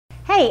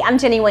Hey, I'm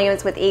Jenny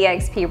Williams with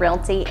eXp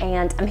Realty,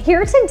 and I'm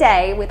here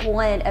today with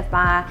one of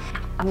my,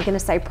 I'm gonna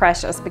say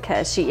precious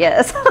because she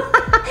is,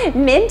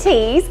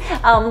 mentees,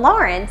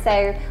 Lauren.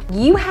 So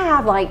you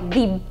have like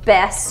the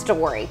best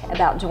story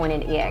about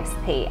joining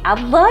eXp. I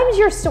loved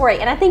your story,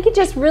 and I think it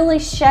just really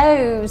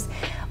shows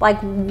like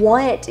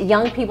what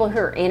young people who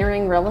are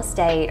entering real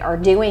estate are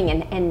doing,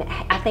 and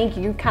I think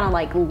you kind of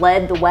like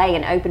led the way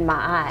and opened my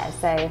eyes.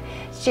 So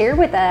share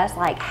with us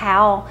like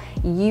how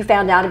you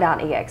found out about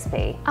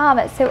eXp.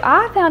 So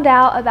I found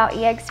out about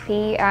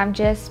eXp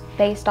just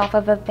based off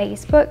of a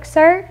Facebook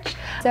search.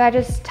 So I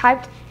just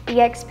typed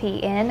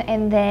eXp in,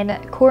 and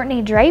then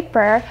Courtney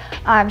Draper,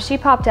 she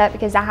popped up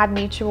because I had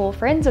mutual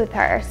friends with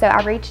her. So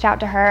I reached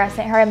out to her, I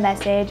sent her a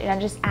message, and I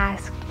just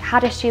asked, how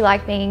does she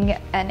like being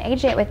an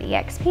agent with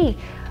eXp?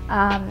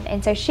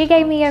 And so she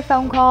gave me a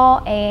phone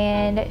call,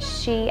 and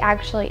she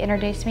actually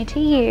introduced me to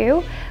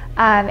you.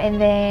 And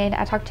then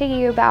I talked to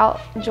you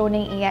about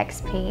joining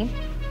eXp,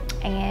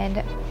 and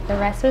the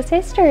rest was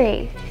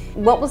history.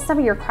 What was some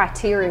of your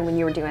criteria when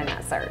you were doing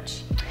that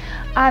search?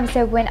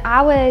 So when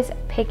I was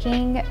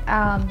picking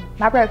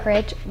my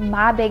brokerage,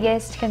 my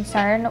biggest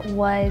concern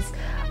was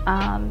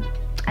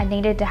I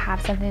needed to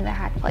have something that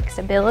had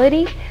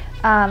flexibility.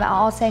 I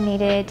also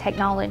needed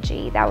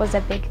technology. That was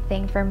a big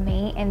thing for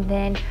me. And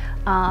then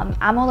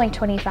I'm only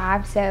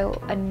 25,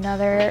 so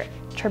another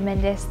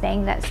tremendous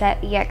thing that set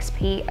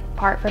eXp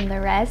apart from the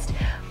rest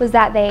was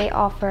that they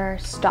offer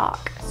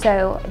stock.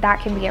 So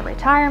that can be a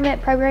retirement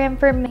program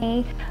for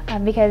me,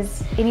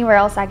 because anywhere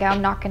else I go,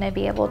 I'm not going to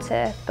be able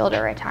to build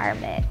a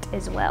retirement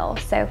as well.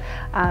 So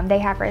they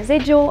have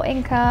residual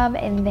income,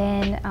 and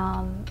then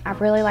I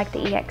really like the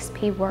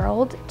eXp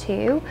world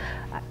too.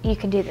 You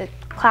can do the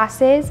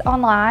classes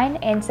online,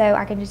 and so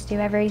I can just do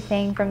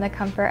everything from the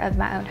comfort of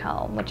my own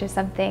home, which is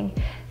something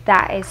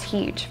that is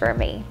huge for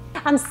me.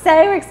 I'm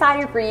so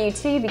excited for you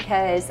too,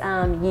 because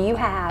you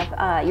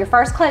have your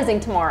first closing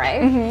tomorrow.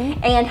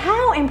 And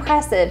how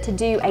impressive to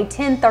do a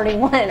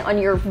 1031 on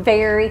your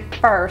very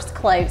first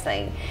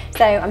closing.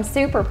 So I'm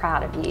super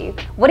proud of you.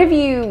 What have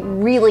you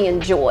really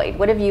enjoyed?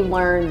 What have you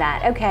learned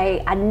that,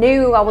 okay, I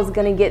knew I was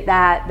gonna get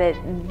that, but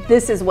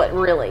this is what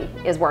really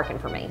is working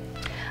for me?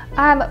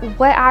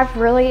 What I've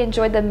really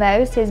enjoyed the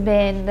most has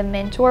been the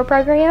mentor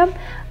program.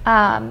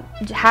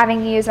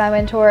 Having you as my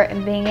mentor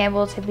and being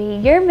able to be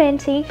your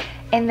mentee,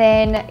 and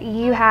then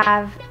you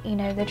have,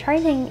 the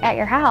training at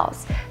your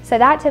house. So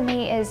that to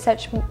me is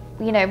such,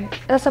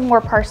 that's a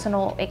more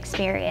personal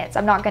experience.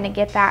 I'm not going to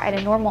get that at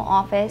a normal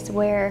office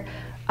where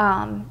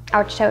I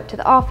would show up to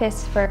the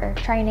office for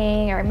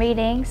training or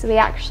meetings. We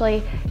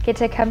actually get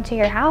to come to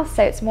your house,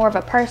 so it's more of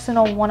a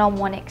personal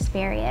one-on-one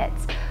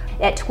experience.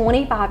 At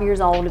 25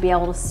 years old, to be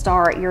able to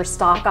start your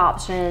stock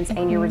options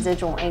and your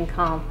residual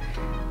income,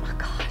 my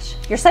gosh,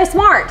 you're so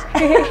smart.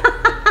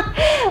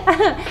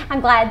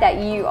 I'm glad that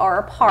you are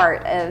a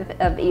part of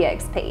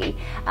eXp.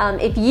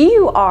 If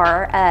you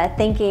are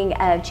thinking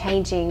of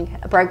changing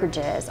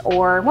brokerages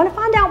or want to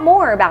find out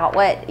more about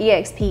what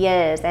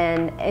eXp is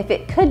and if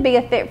it could be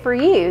a fit for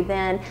you,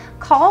 then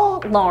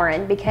call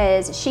Lauren,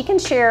 because she can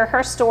share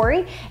her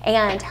story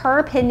and her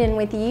opinion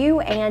with you,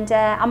 and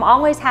I'm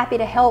always happy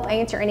to help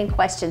answer any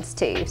questions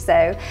too.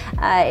 So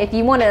if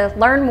you want to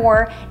learn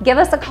more, give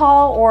us a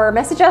call or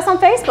message us on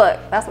Facebook.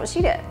 That's what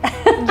she did.